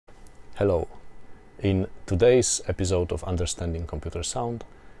Hello. In today's episode of Understanding Computer Sound,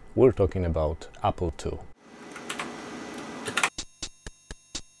 we're talking about Apple II.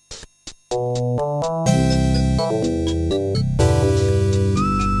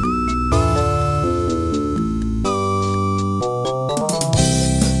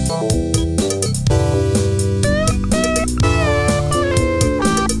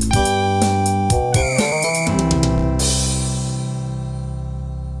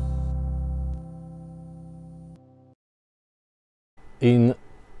 In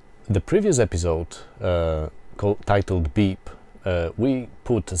the previous episode, titled Beep, we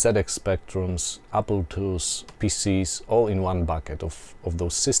put ZX Spectrums, Apple IIs, PCs all in one bucket of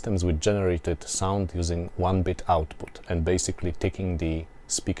those systems which generated sound using 1-bit output and basically taking the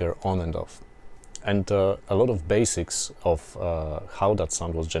speaker on and off. And a lot of basics of how that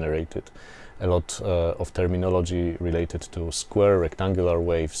sound was generated, a lot of terminology related to square, rectangular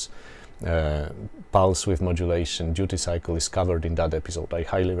waves, pulse width modulation, duty cycle is covered in that episode. I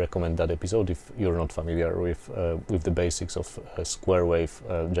highly recommend that episode if you're not familiar with the basics of square wave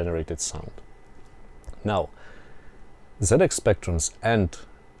generated sound. Now, ZX Spectrums and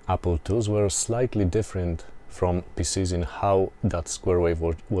Apple IIs were slightly different from PCs in how that square wave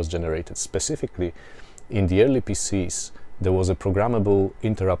was generated. Specifically, in the early PCs, there was a programmable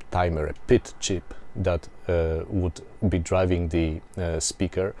interrupt timer, a PIT chip, that would be driving the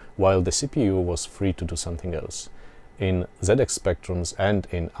speaker, while the CPU was free to do something else. In ZX Spectrums and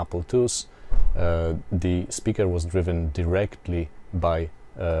in Apple IIs, the speaker was driven directly by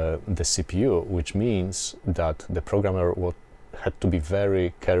the CPU, which means that the programmer had to be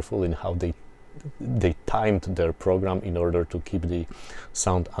very careful in how they timed their program in order to keep the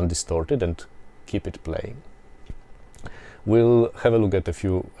sound undistorted and keep it playing. We'll have a look at a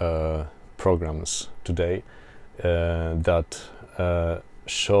few programs today that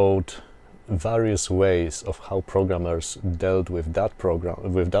showed various ways of how programmers dealt with that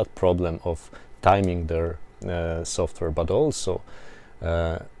problem of timing their software, but also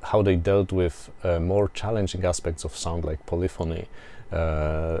how they dealt with more challenging aspects of sound like polyphony,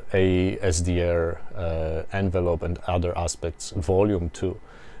 SDR, envelope, and other aspects, volume too.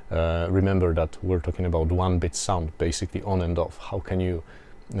 Remember that we're talking about 1-bit sound, basically on and off. How can you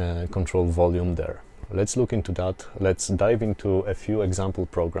control volume there? Let's look into that. Let's dive into a few example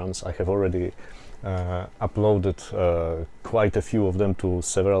programs. I have already uploaded quite a few of them to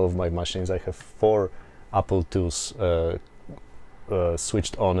several of my machines. I have 4 Apple IIs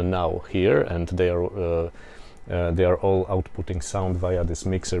switched on now here, and they are all outputting sound via this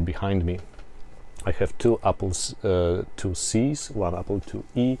mixer behind me. I have 2 Apple IIcs, 1 Apple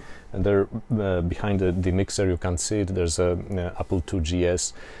IIe, and there behind the mixer you can see it, there's a Apple II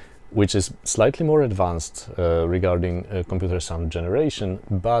GS, which is slightly more advanced regarding computer sound generation,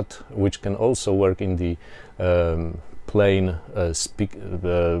 but which can also work in the plain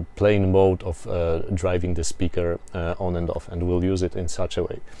mode of driving the speaker on and off, and we'll use it in such a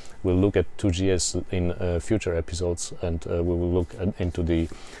way. We'll look at 2GS in future episodes, and we will look into the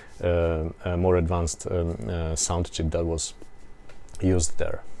more advanced sound chip that was used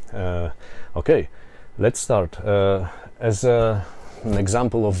there. Okay, let's start. As an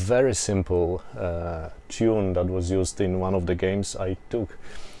example of very simple tune that was used in one of the games, I took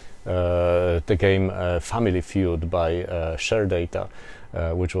the game Family Feud by ShareData,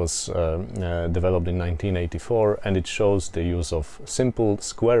 which was developed in 1984, and it shows the use of simple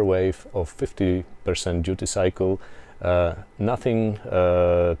square wave of 50% duty cycle. Nothing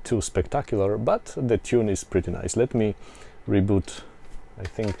too spectacular, but the tune is pretty nice. Let me reboot. I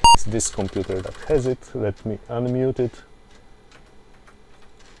think it's this computer that has it. Let me unmute it.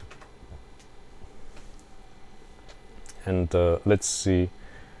 And let's see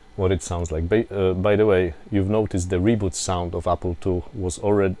what it sounds like. By the way, you've noticed the reboot sound of Apple II was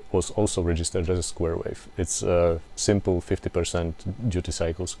also registered as a square wave. It's a simple 50% duty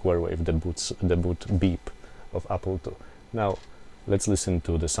cycle square wave, the boot beep of Apple II. Now let's listen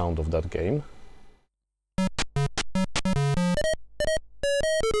to the sound of that game.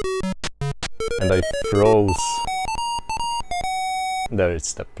 And I froze. There it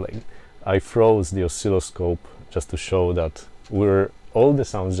stopped playing. I froze the oscilloscope just to show that all the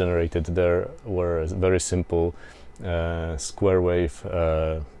sounds generated there were very simple square wave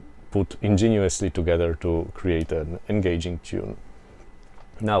put ingeniously together to create an engaging tune.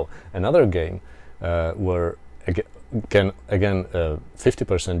 Now another game where again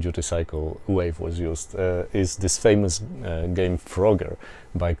 50% duty cycle wave was used is this famous game Frogger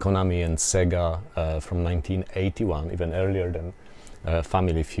by Konami and Sega from 1981, even earlier than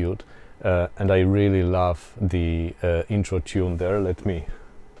Family Feud. And I really love the intro tune there. Let me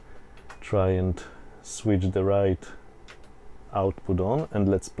try and switch the right output on, and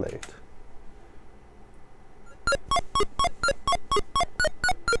let's play it.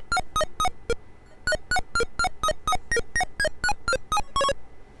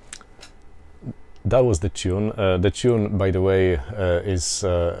 That was the tune. The tune, by the way, is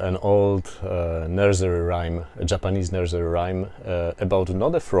an old nursery rhyme, a Japanese nursery rhyme about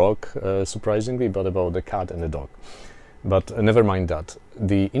not a frog, surprisingly, but about a cat and a dog. But never mind that.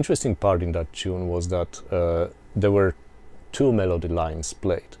 The interesting part in that tune was that there were two melody lines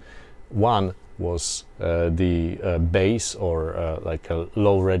played. One was the bass or like a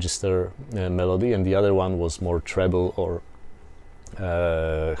low register melody, and the other one was more treble or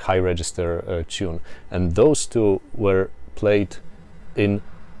high register tune, and those two were played in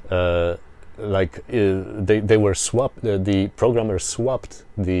they were swapped. The programmer swapped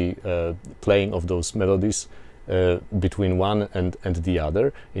the playing of those melodies between one and the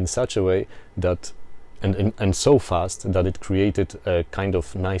other in such a way that and so fast that it created a kind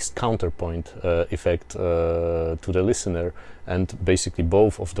of nice counterpoint effect to the listener, and basically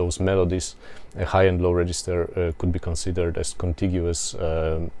both of those melodies, high and low register, could be considered as contiguous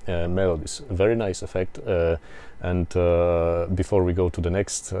melodies. A very nice effect, and before we go to the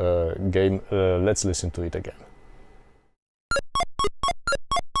next game, let's listen to it again.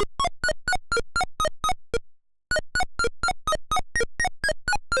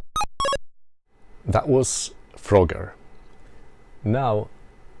 That was Frogger. Now,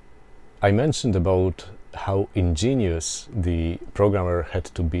 I mentioned about how ingenious the programmer had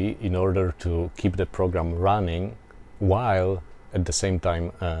to be in order to keep the program running while at the same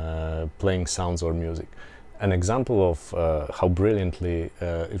time playing sounds or music. An example of how brilliantly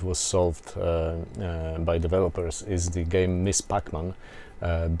it was solved by developers is the game Miss Pac-Man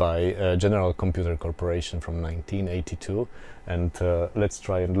by General Computer Corporation from 1982, and let's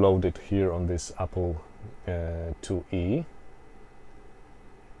try and load it here on this Apple IIe.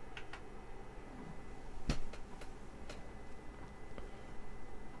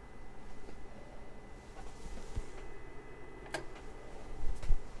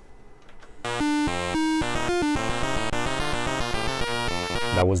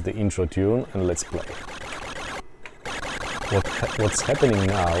 That was the intro tune, and let's play. What's happening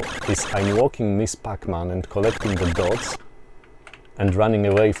now is I'm walking Miss Pac-Man and collecting the dots and running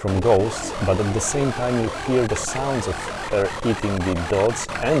away from ghosts, but at the same time you hear the sounds of her eating the dots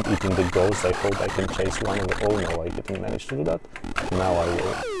and eating the ghosts. I hope I can chase one of the... Oh no, I didn't manage to do that. Now I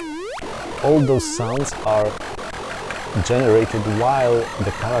will. All those sounds are generated while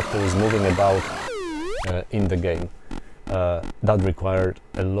the character is moving about in the game. That required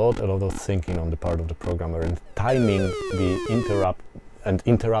a lot of thinking on the part of the programmer, and timing the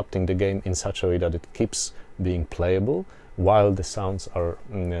interrupting the game in such a way that it keeps being playable while the sounds are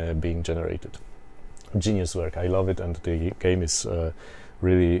being generated. Genius work, I love it, and the game is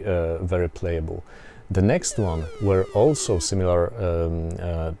really very playable. The next one, where also similar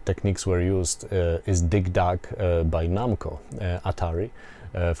techniques were used, is Dig Dug by Namco, Atari,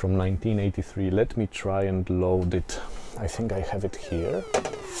 from 1983. Let me try and load it. I think I have it here.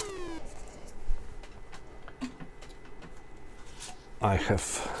 I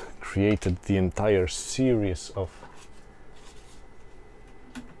have created the entire series of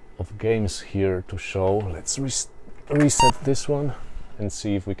games here to show. Let's reset this one and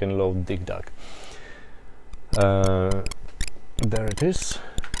see if we can load Dig Dug. There it is.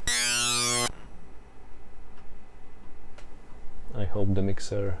 I hope the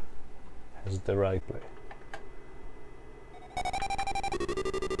mixer has the right play.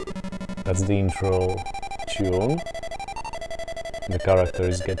 That's the intro tune. The character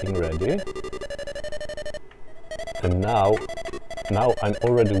is getting ready. And now I'm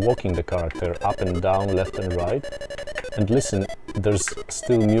already walking the character up and down, left and right. And listen, there's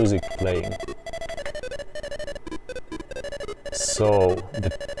still music playing. So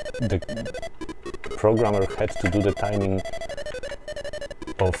the programmer had to do the timing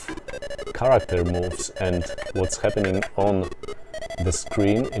of character moves and what's happening on the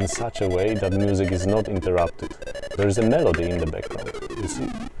screen in such a way that music is not interrupted. There is a melody in the background, you see?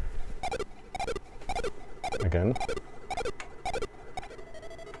 Again.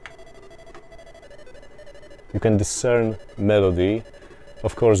 You can discern melody.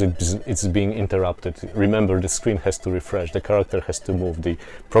 Of course it's being interrupted. Remember, the screen has to refresh, the character has to move, the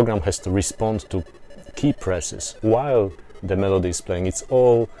program has to respond to key presses while the melody is playing. It's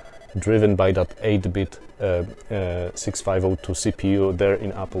all driven by that 8-bit 6502 CPU there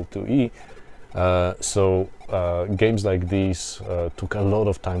in Apple IIe. So games like these took a lot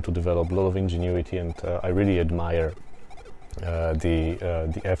of time to develop, a lot of ingenuity, and I really admire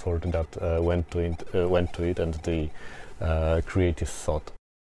the effort that went to it and the creative thought.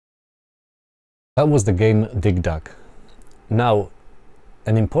 That was the game Dig Dug. Now,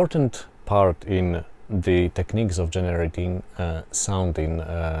 an important part in the techniques of generating sound in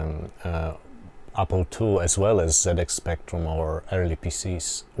Apple II as well as ZX Spectrum or early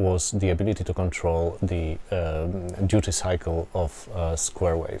PCs was the ability to control the duty cycle of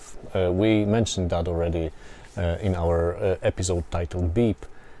square wave. We mentioned that already in our episode titled Beep,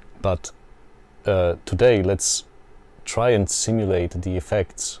 but today let's try and simulate the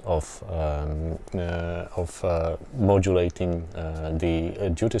effects of modulating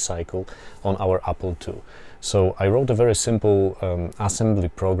the duty cycle on our Apple II. So I wrote a very simple assembly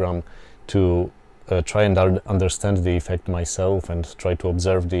program to try and understand the effect myself and try to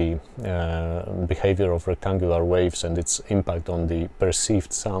observe the behavior of rectangular waves and its impact on the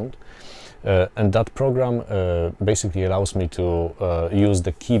perceived sound. And that program basically allows me to use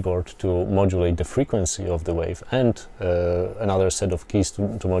the keyboard to modulate the frequency of the wave and another set of keys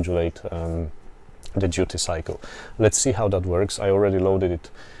to modulate the duty cycle. Let's see how that works. I already loaded it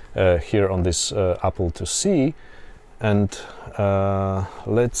here on this Apple IIc, and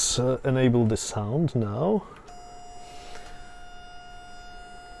let's enable the sound now.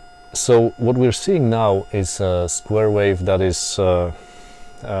 So what we're seeing now is a square wave that is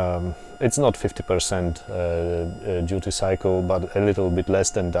it's not 50% duty cycle, but a little bit less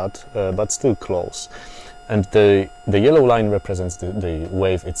than that, but still close. And the yellow line represents the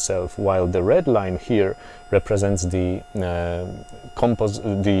wave itself, while the red line here represents the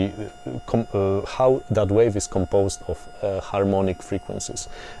how that wave is composed of harmonic frequencies.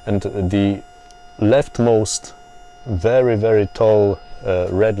 And the leftmost very tall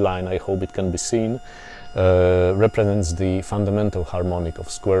red line, I hope it can be seen, represents the fundamental harmonic of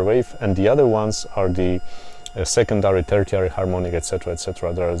square wave, and the other ones are the secondary, tertiary harmonic, etc.,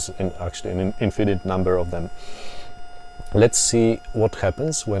 etc. There is actually an infinite number of them. Let's see what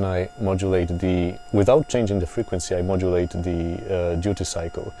happens when I modulate without changing the frequency, I modulate the duty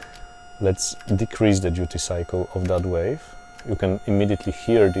cycle. Let's decrease the duty cycle of that wave. You can immediately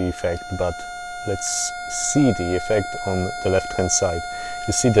hear the effect, but let's see the effect on the left hand side.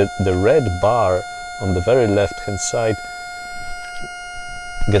 You see that the red bar on the very left hand side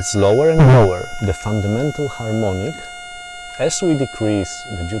gets lower and lower. The fundamental harmonic, as we decrease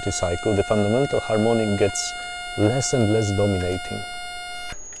the duty cycle, the fundamental harmonic gets less and less dominating.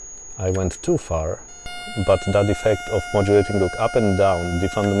 I went too far, but that effect of modulating look up and down, the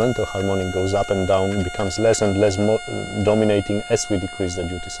fundamental harmonic goes up and down, becomes less and less dominating as we decrease the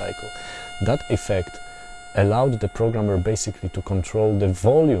duty cycle. That effect allowed the programmer basically to control the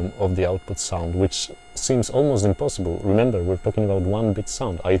volume of the output sound, which seems almost impossible. Remember, we're talking about 1-bit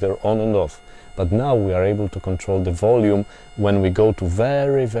sound, either on and off. But now we are able to control the volume when we go to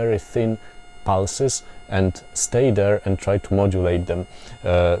very thin pulses and stay there and try to modulate them.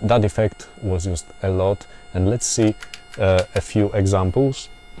 That effect was used a lot, and let's see a few examples.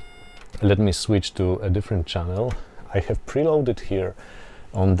 Let me switch to a different channel. I have preloaded here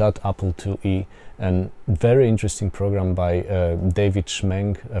on that Apple IIe a very interesting program by David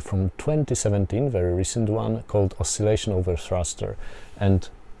Schmeng from 2017, very recent one, called Oscillation over Thruster. And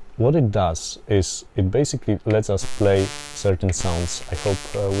what it does is it basically lets us play certain sounds. I hope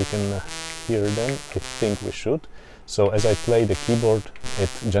we can hear them. I think we should. So as I play the keyboard, it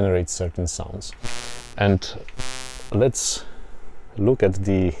generates certain sounds. And let's look at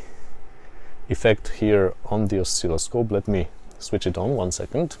the effect here on the oscilloscope. Let me switch it on 1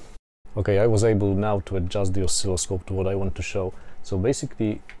 second. Okay, I was able now to adjust the oscilloscope to what I want to show. So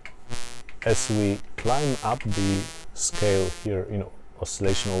basically, as we climb up the scale here,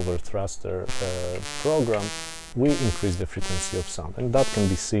 oscillation over thruster program, we increase the frequency of sound, and that can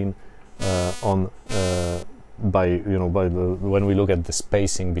be seen when we look at the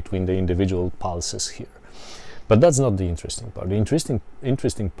spacing between the individual pulses here. But that's not the interesting part. The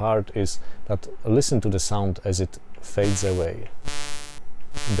interesting part is that listen to the sound as it fades away.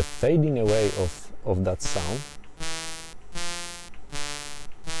 The fading away of that sound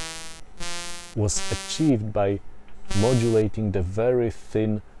was achieved by modulating the very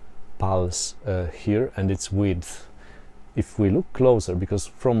thin pulse here and its width. If we look closer, because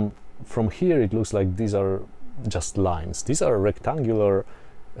from here it looks like these are just lines. These are rectangular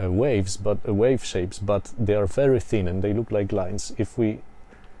waves, but wave shapes, but they are very thin and they look like lines. If we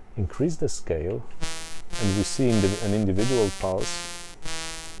increase the scale and we see an individual pulse,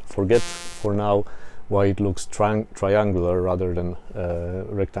 forget for now why it looks triangular rather than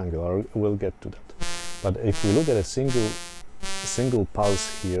rectangular. We'll get to that. But if we look at a single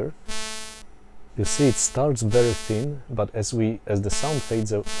pulse here, You see, it starts very thin, but as the sound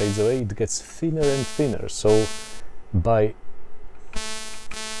fades away, it gets thinner and thinner. So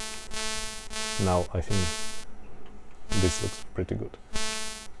now I think this looks pretty good.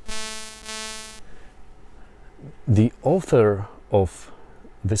 The author of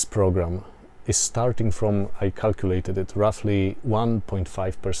this program is starting from, I calculated it, roughly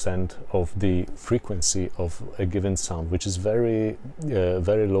 1.5% of the frequency of a given sound, which is very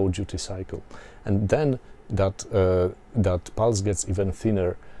low duty cycle. And then that pulse gets even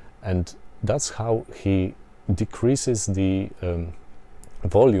thinner, and that's how he decreases the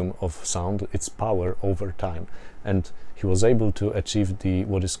volume of sound, its power, over time. And he was able to achieve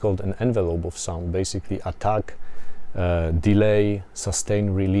what is called an envelope of sound, basically attack, delay, sustain,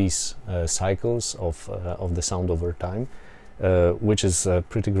 release cycles of the sound over time, which is a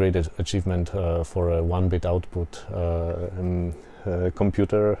pretty great achievement for a 1-bit output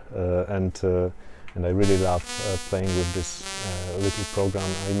computer, and I really love playing with this little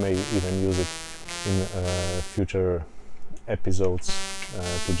program. I may even use it in future episodes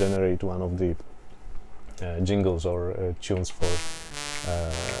to generate one of the jingles or tunes for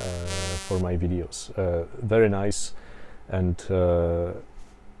my videos. Very nice, and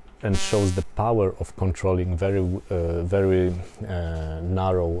shows the power of controlling very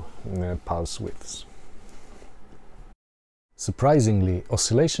narrow pulse widths. Surprisingly,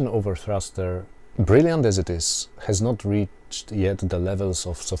 oscillation over thruster, brilliant as it is, has not reached yet the levels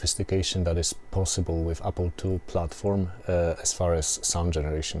of sophistication that is possible with Apple II platform as far as sound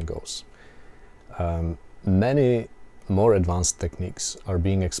generation goes. Many more advanced techniques are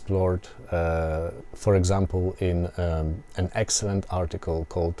being explored, for example, in an excellent article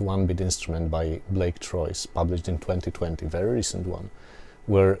called 1-Bit Instrument by Blake Troyes, published in 2020, very recent one,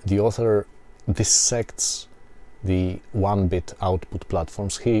 where the author dissects the 1-bit output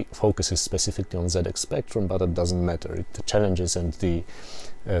platforms. He focuses specifically on ZX Spectrum, but it doesn't matter. The challenges and the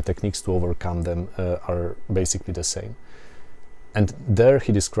techniques to overcome them are basically the same. And there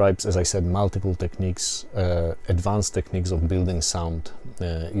he describes, as I said, multiple techniques, advanced techniques of building sound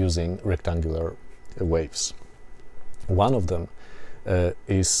using rectangular waves. One of them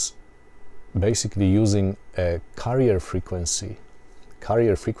is basically using a carrier frequency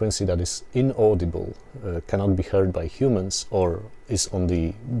that is inaudible, cannot be heard by humans, or is on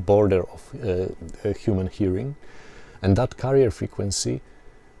the border of human hearing. And that carrier frequency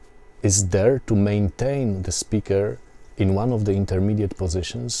is there to maintain the speaker in one of the intermediate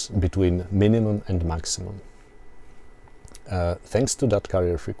positions between minimum and maximum. Thanks to that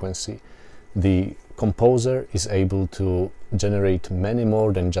carrier frequency, the composer is able to generate many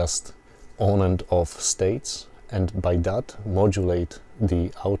more than just on and off states, and by that modulate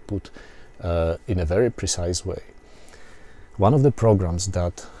the output in a very precise way. One of the programs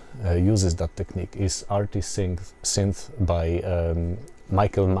that uses that technique is rt.synth by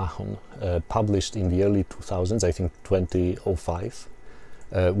Michael Mahon, published in the early 2000s, I think 2005,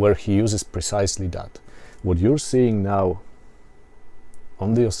 where he uses precisely that. What you're seeing now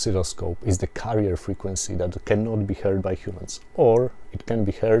on the oscilloscope is the carrier frequency that cannot be heard by humans, or it can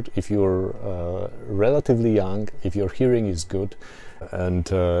be heard if you're relatively young, if your hearing is good, and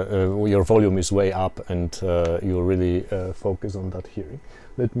your volume is way up, and you really focus on that hearing.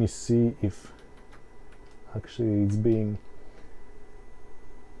 Let me see if actually it's being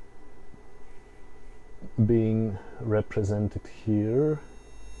represented here.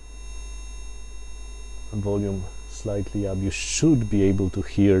 Volume slightly up. You should be able to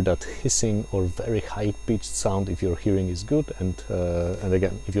hear that hissing or very high-pitched sound if your hearing is good, and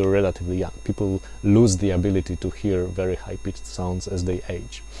again, if you're relatively young. People lose the ability to hear very high-pitched sounds as they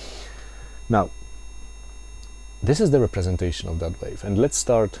age. Now, this is the representation of that wave, and let's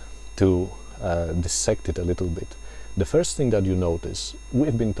start to dissect it a little bit. The first thing that you notice,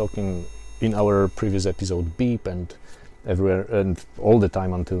 we've been talking in our previous episode beep, and everywhere and all the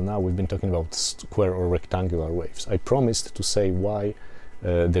time until now we've been talking about square or rectangular waves. I promised to say why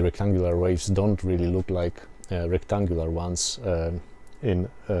the rectangular waves don't really look like rectangular ones in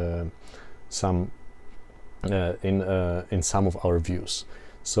some of our views.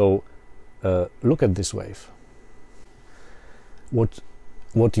 So look at this wave.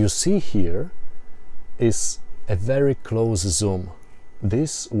 What you see here is a very close zoom.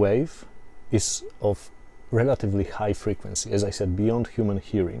 This wave is of relatively high frequency, as I said, beyond human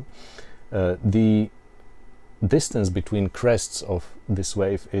hearing. The distance between crests of this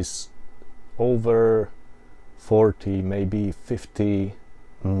wave is over 40, maybe 50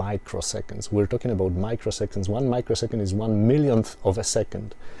 microseconds. We're talking about microseconds. 1 microsecond is 1/1,000,000th of a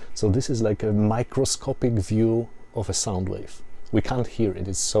second. So this is like a microscopic view of a sound wave. We can't hear it.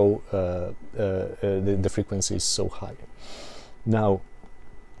 It's so the frequency is so high. Now,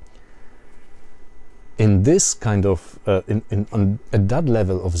 in this kind of at that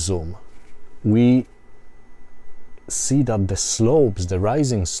level of zoom, we see that the slopes, the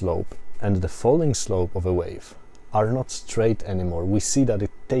rising slope and the falling slope of a wave, are not straight anymore. We see that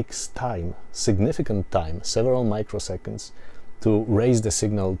it takes time, significant time, several microseconds, to raise the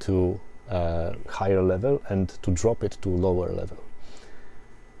signal to a higher level and to drop it to lower level.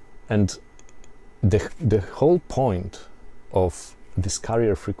 And the whole point of this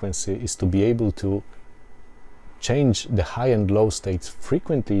carrier frequency is to be able to change the high and low states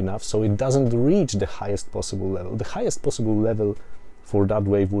frequently enough so it doesn't reach the highest possible level. The highest possible level for that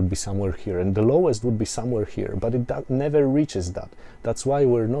wave would be somewhere here, and the lowest would be somewhere here, but it never reaches that. That's why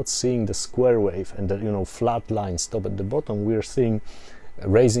we're not seeing the square wave and the, you know, flat line stop at the bottom. We're seeing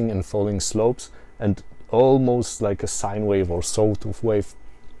rising and falling slopes and almost like a sine wave or sawtooth wave,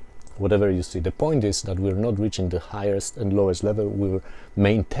 whatever you see. The point is that we're not reaching the highest and lowest level. We're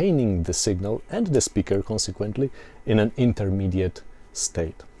maintaining the signal and the speaker consequently in an intermediate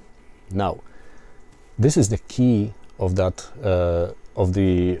state. Now, this is the key of that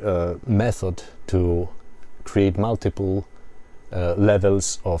method to create multiple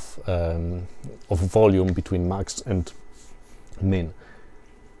levels of volume between max and min.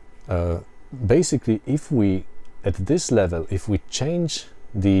 Basically, if we at this level, if we change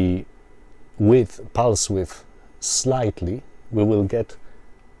the pulse width slightly, we will get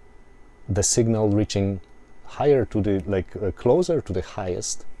the signal reaching higher to the closer to the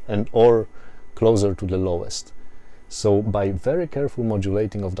highest and or closer to the lowest. So by very careful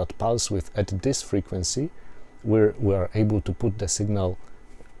modulating of that pulse width at this frequency, we are able to put the signal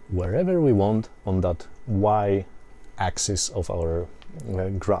wherever we want on that y axis of our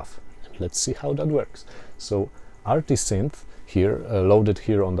graph. And let's see how that works. So rt.synth here, loaded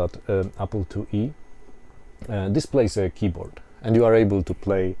here on that Apple IIe, displays a keyboard, and you are able to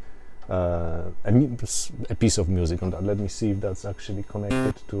play a piece of music on that. Let me see if that's actually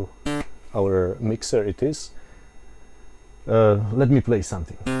connected to our mixer. It is. Let me play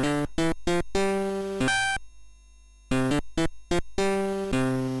something.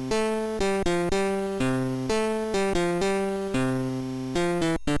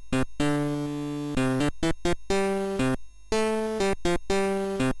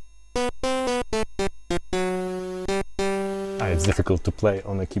 It's difficult to play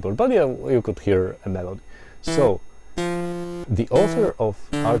on a keyboard, but yeah, you could hear a melody. So, the author of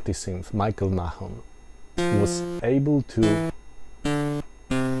rt.synth, Michael Mahon, was able to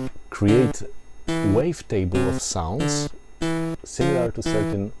create a wavetable of sounds similar to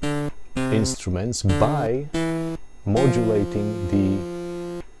certain instruments by modulating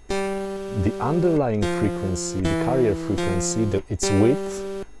the underlying frequency, the carrier frequency, its width,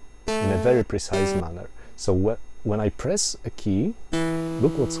 in a very precise manner. So when I press a key,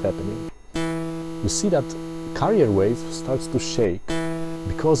 look what's happening. You see that carrier wave starts to shake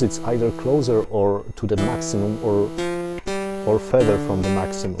because it's either closer or to the maximum or further from the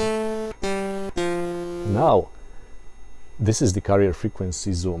maximum. Now, this is the carrier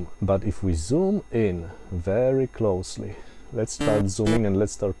frequency zoom, but if we zoom in very closely, let's start zooming and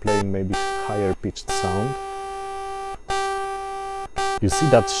let's start playing maybe higher pitched sound. You see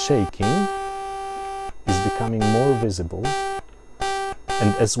that shaking is becoming more visible,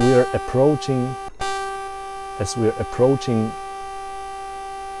 and as we are approaching,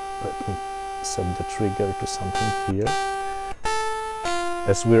 let me set the trigger to something here.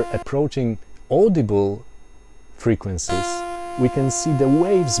 As we're approaching audible frequencies, we can see the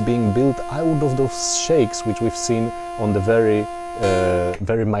waves being built out of those shakes which we've seen on the very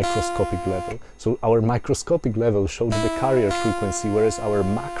microscopic level. So our microscopic level showed the carrier frequency, whereas our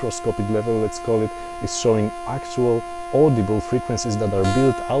macroscopic level, let's call it, is showing actual audible frequencies that are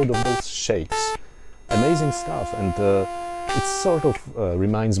built out of those shakes. Amazing stuff, and it sort of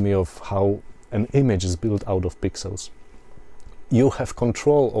reminds me of how an image is built out of pixels. You have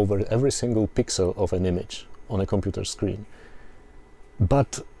control over every single pixel of an image on a computer screen,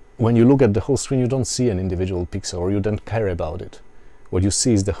 but when you look at the whole screen, you don't see an individual pixel, or you don't care about it. What you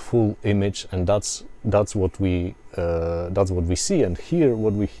see is the full image, and that's what we see. And here,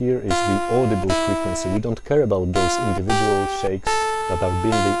 what we hear is the audible frequency. We don't care about those individual shakes that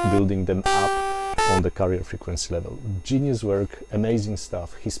are building them up on the carrier frequency level. Genius work, amazing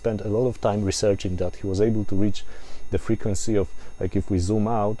stuff. He spent a lot of time researching that. He was able to reach the frequency of, like, if we zoom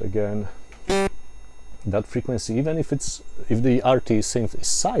out again, that frequency, even if the rt.synth is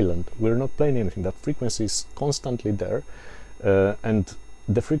silent, we're not playing anything, that frequency is constantly there, and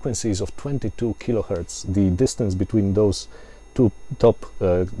the frequency is of 22 kilohertz. The distance between those two top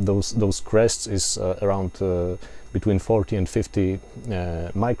those crests is around between 40 and 50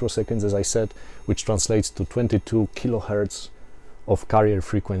 microseconds, as I said, which translates to 22 kilohertz of carrier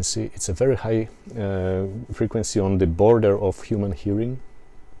frequency. It's a very high frequency on the border of human hearing,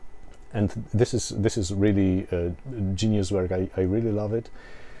 and this is really genius work. I really love it.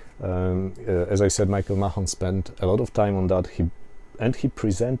 As I said, Michael Mahon spent a lot of time on that. He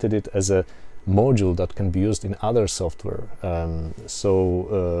presented it as a module that can be used in other software.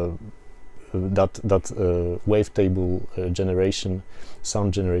 That wavetable generation,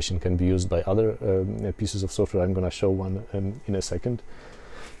 sound generation, can be used by other pieces of software. I'm going to show one in a second.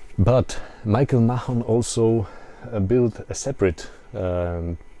 But Michael Mahon also built a separate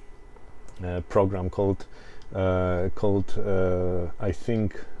program called I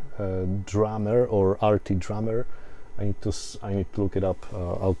think Drummer, or RT Drummer. I need to look it up.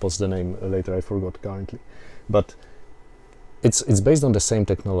 I'll post the name later. I forgot currently, but it's based on the same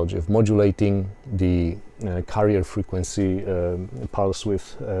technology of modulating the carrier frequency pulse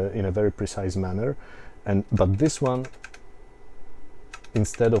width in a very precise manner. But this one,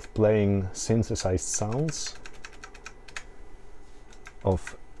 instead of playing synthesized sounds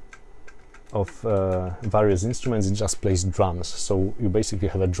of various instruments, it just plays drums. So you basically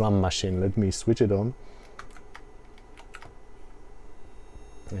have a drum machine. Let me switch it on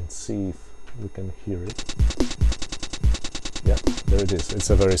and see if we can hear it. Yeah, there it is. It's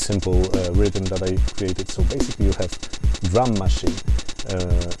a very simple rhythm that I created. So basically you have drum machine.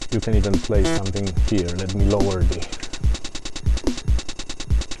 You can even play something here. Let me lower the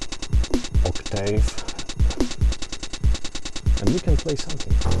octave, and we can play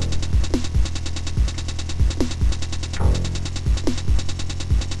something.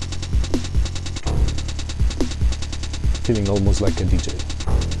 Feeling almost like a DJ.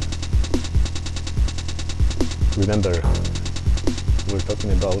 Remember, we're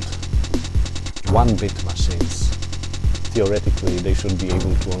talking about 1-bit machines. Theoretically, they should be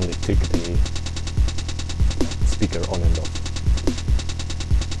able to only tick the speaker on and off.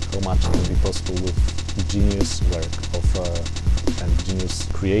 How much can be possible with genius work and genius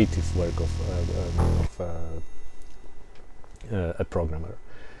creative work of a programmer.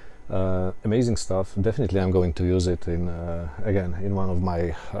 Amazing stuff. Definitely I'm going to use it in again in one of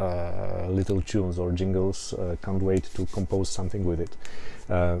my little tunes or jingles. Can't wait to compose something with it.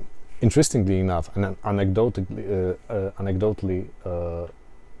 Interestingly enough, and anecdotally,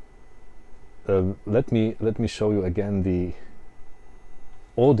 let me show you again the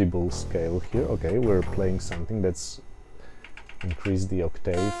audible scale here. Okay, we're playing something. Let's increase the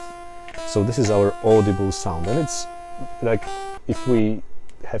octave. So this is our audible sound, and it's like if we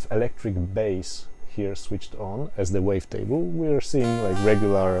have electric bass here switched on as the wavetable, we're seeing like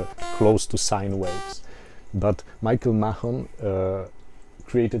regular close to sine waves. But Michael Mahon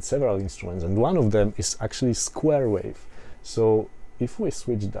created several instruments, and one of them is actually square wave. So if we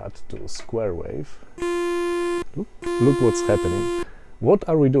switch that to square wave, look what's happening. What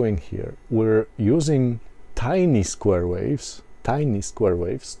are we doing here? We're using tiny square waves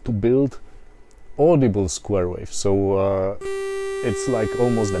to build audible square waves. So it's like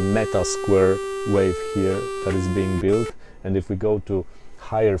almost a meta square wave here that is being built. And if we go to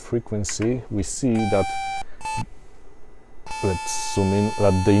higher frequency, we see that, let's zoom in,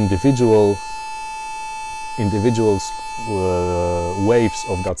 that the individual waves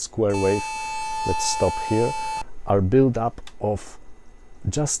of that square wave, let's stop here, are built up of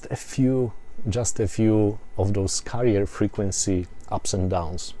just a few of those carrier frequency ups and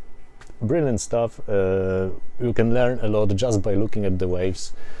downs. Brilliant stuff. You can learn a lot just by looking at the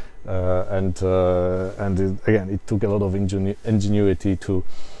waves, and again, it took a lot of ingenuity to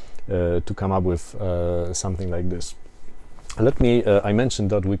come up with something like this. Let me. I mentioned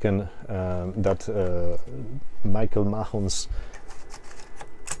that we can that Michael Mahon's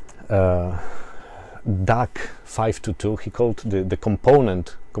DAC 522. He called the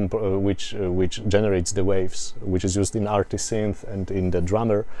component which generates the waves, which is used in rt.synth and in the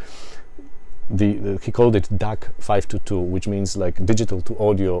drummer. He called it DAC 522, which means like digital to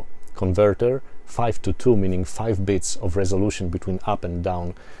audio converter. 522 meaning 5 bits of resolution between up and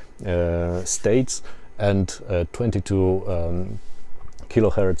down states, and 22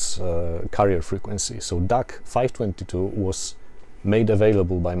 kilohertz carrier frequency. So DAC 522 was made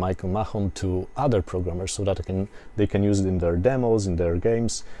available by Michael Mahon to other programmers so that they can use it in their demos, in their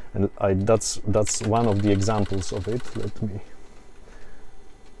games, and that's one of the examples of it. Let me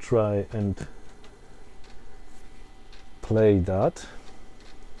try and play that.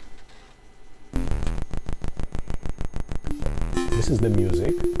 This is the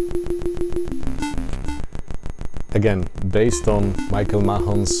music. again, based on Michael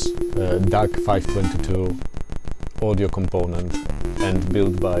Mahon's DAC 522 audio component and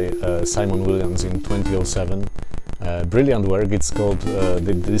built by Simon Williams in 2007. Brilliant work. It's called,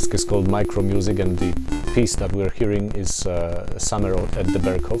 the disc is called Micro Music, and the piece that we're hearing is Summer at the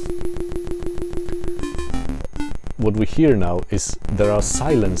Berghof. What we hear now is there are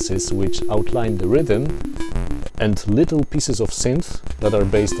silences which outline the rhythm and little pieces of synth that are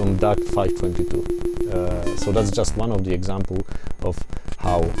based on DAC 522. So that's just one of the examples of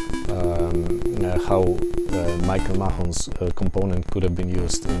how Michael Mahon's component could have been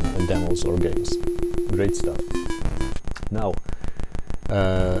used in demos or games. Great stuff. Now,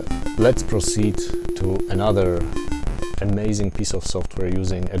 let's proceed to another amazing piece of software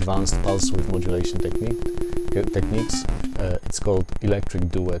using advanced pulse width modulation techniques. It's called Electric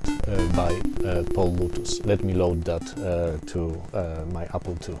Duet by Paul Lotus. Let me load that to my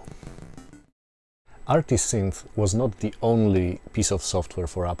Apple II. rt.synth was not the only piece of software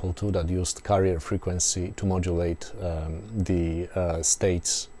for Apple II that used carrier frequency to modulate the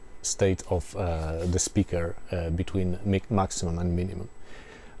state of the speaker between maximum and minimum.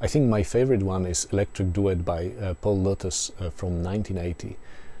 I think my favorite one is Electric Duet by Paul Lotus from 1980,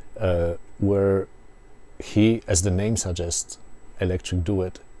 where he, as the name suggests, Electric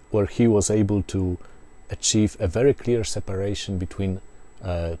Duet, where he was able to achieve a very clear separation between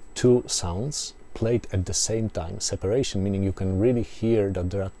two sounds played at the same time. Separation meaning you can really hear that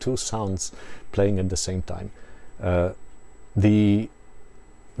there are two sounds playing at the same time. The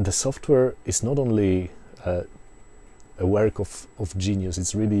software is not only a work of genius,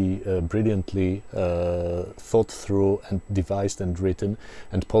 it's really brilliantly thought through and devised and written,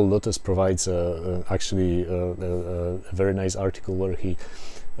 and Paul Lotus provides actually a very nice article where he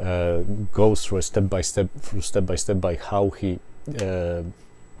goes through step by step by how he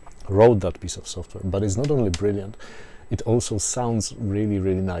wrote that piece of software. But it's not only brilliant, it also sounds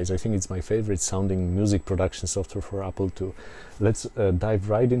really nice. I think it's my favorite sounding music production software for Apple II. Let's dive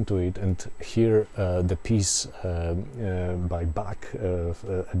right into it and hear the piece by Bach, a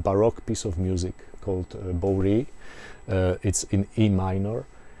Baroque piece of music called Bourrée. It's in E minor,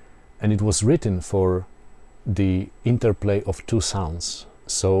 and it was written for the interplay of two sounds.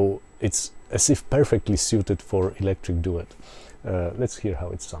 So it's as if perfectly suited for Electric Duet. Let's hear how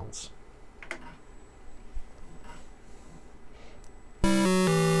it sounds.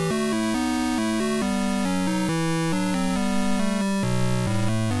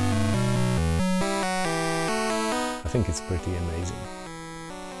 I think it's pretty amazing.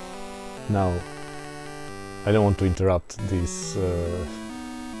 Now, I don't want to interrupt this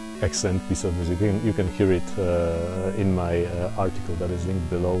excellent piece of music. You can hear it in my article that is linked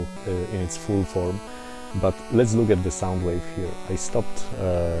below in its full form. But let's look at the sound wave here. I stopped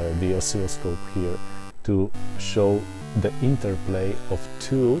the oscilloscope here to show the interplay of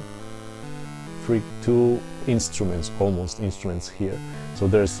two instruments, almost instruments here. So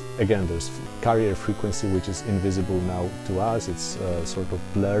there's carrier frequency, which is invisible now to us. It's sort of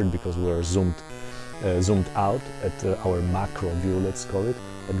blurred because we're zoomed out at our macro view, let's call it,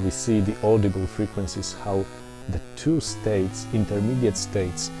 and we see the audible frequencies, how the two states, intermediate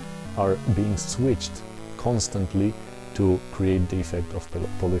states, are being switched constantly to create the effect of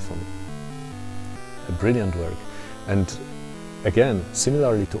polyphony. A brilliant work. And again,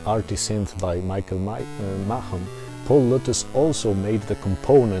 similarly to rt.synth by Michael Mahon, Paul Lotus also made the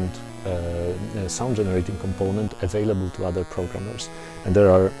component, sound generating component, available to other programmers. And there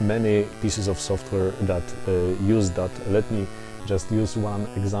are many pieces of software that use that. Let me just use one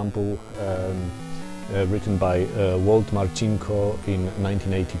example written by Walt Marcinko in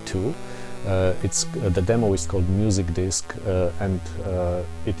 1982. The demo is called Music Disc, and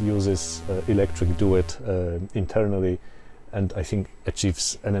it uses Electric Duet internally, and I think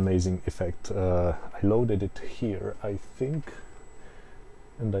achieves an amazing effect. I loaded it here, I think,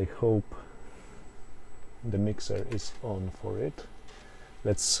 and I hope the mixer is on for it.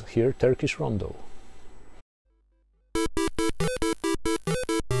 Let's hear Turkish Rondo.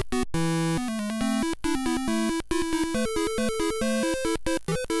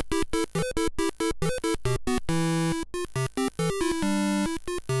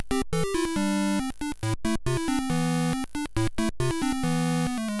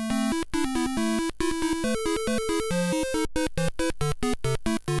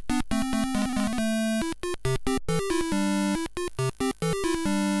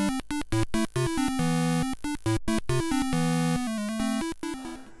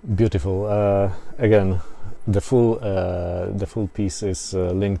 Beautiful. Again, the full piece is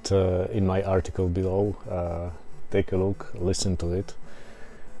linked in my article below. Take a look, listen to it.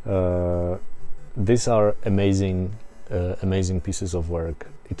 these are amazing, amazing pieces of work.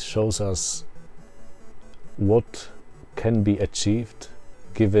 It shows us what can be achieved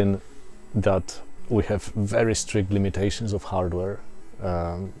given that we have very strict limitations of hardware,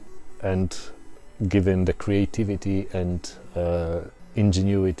 and given the creativity and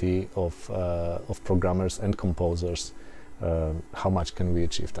ingenuity of programmers and composers, how much can we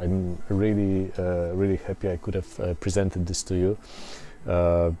achieve? I'm really really happy I could have presented this to you,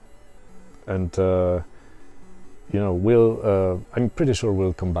 and you know, I'm pretty sure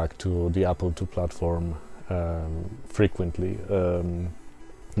we'll come back to the Apple II platform frequently.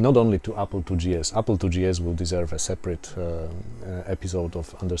 Not only to Apple IIgs. Apple IIgs will deserve a separate episode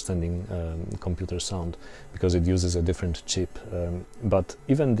of understanding computer sound, because it uses a different chip. But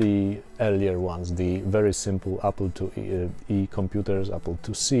even the earlier ones, the very simple Apple IIe computers, Apple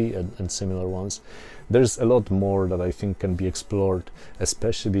IIc and similar ones, there's a lot more that I think can be explored,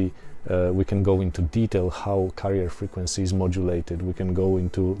 especially we can go into detail how carrier frequency is modulated. We can go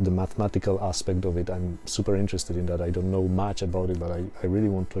into the mathematical aspect of it. I'm super interested in that. I don't know much about it, but I really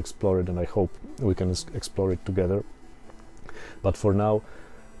want to explore it, and I hope we can explore it together. But for now,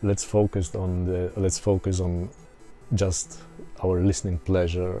 let's focus on just our listening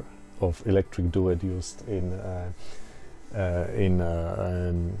pleasure of electric duet used in a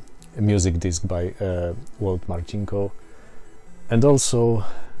music disc by Walt Marcinko. And also,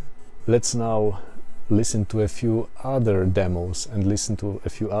 let's now listen to a few other demos and listen to a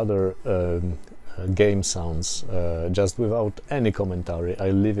few other game sounds, just without any commentary. I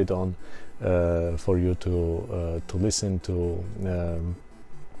leave it on for you to listen to,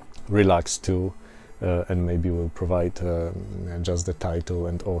 relax to, and maybe we'll provide just the title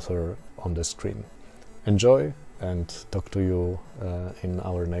and author on the screen. Enjoy, and talk to you in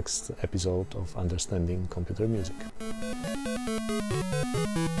our next episode of Understanding Computer Music.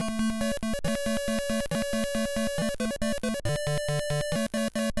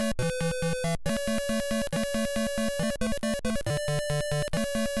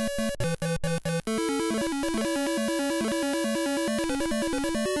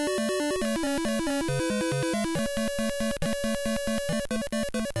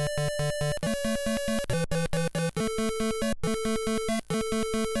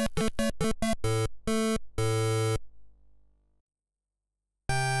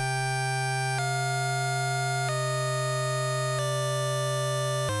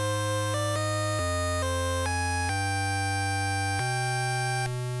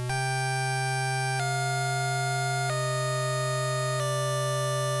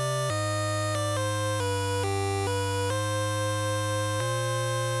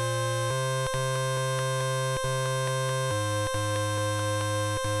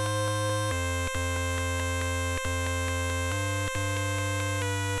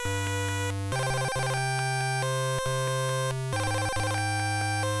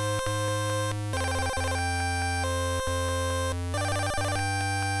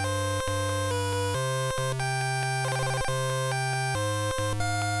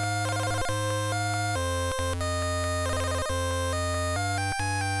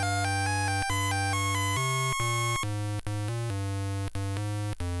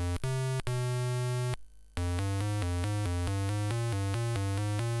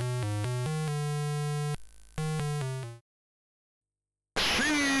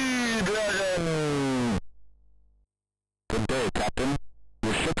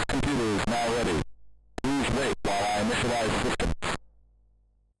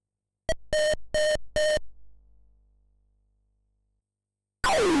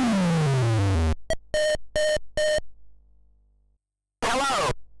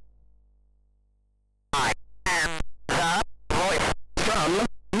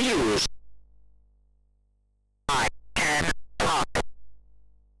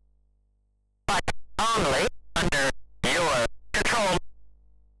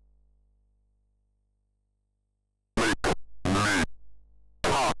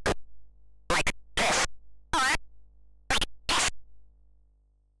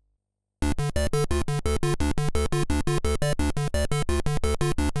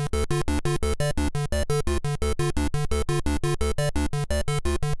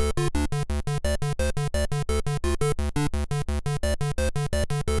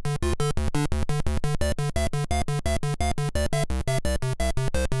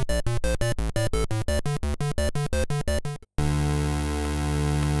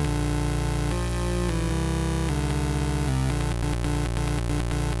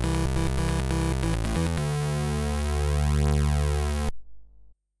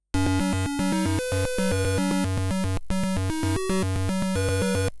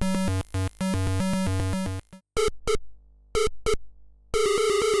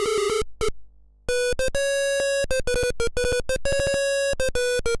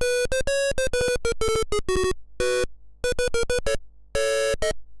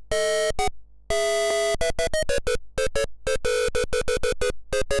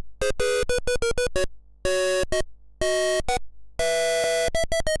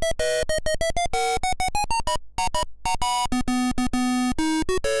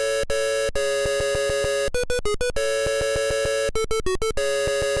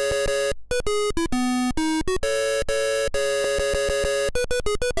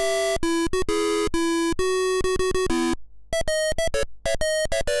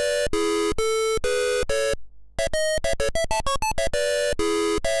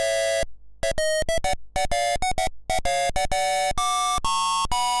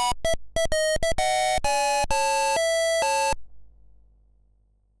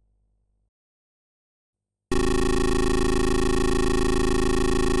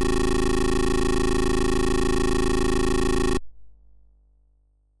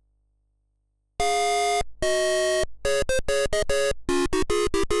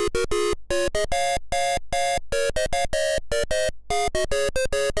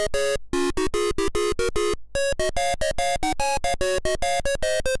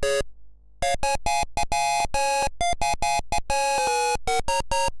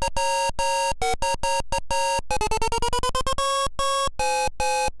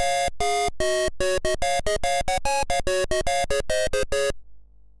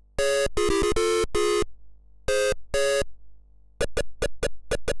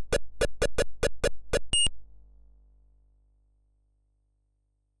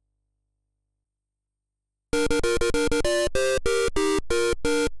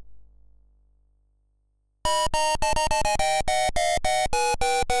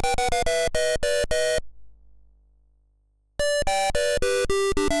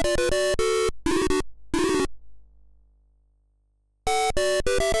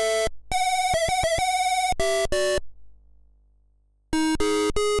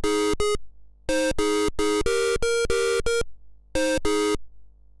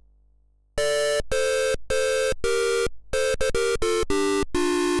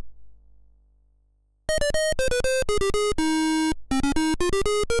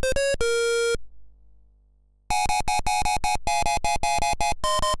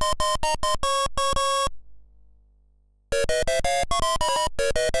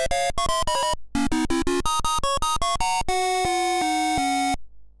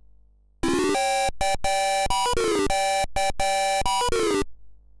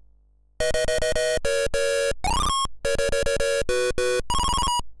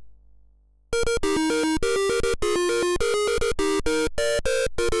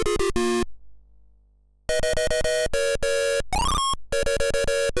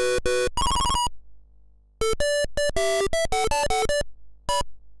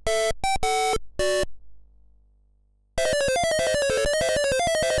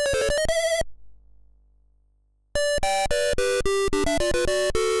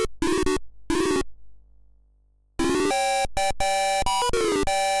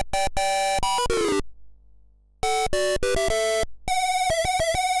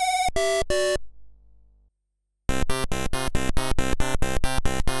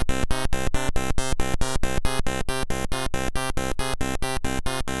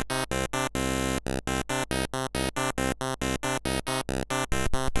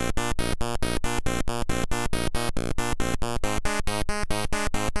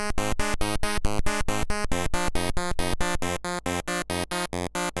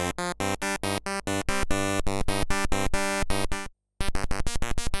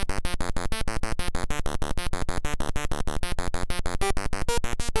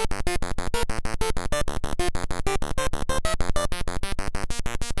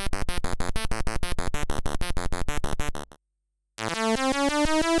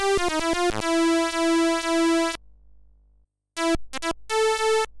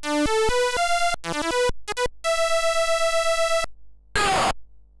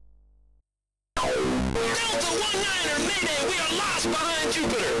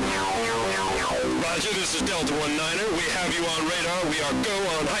 Roger, this is Delta 19er. We have you on radar. We are go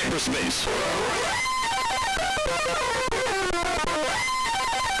on hyperspace.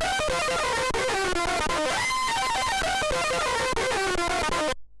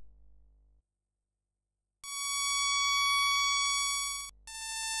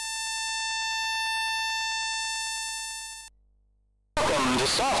 Welcome to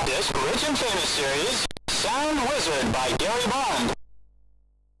Soft Disc Rich and Famous Series, Sound Wizard by Gary Bond.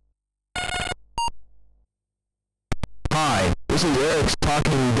 Hi, this is Eric's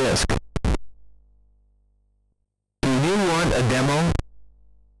Talking Disc. Do you want a demo?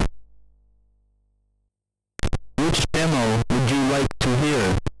 Which demo would you like to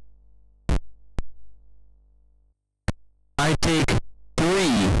hear? I take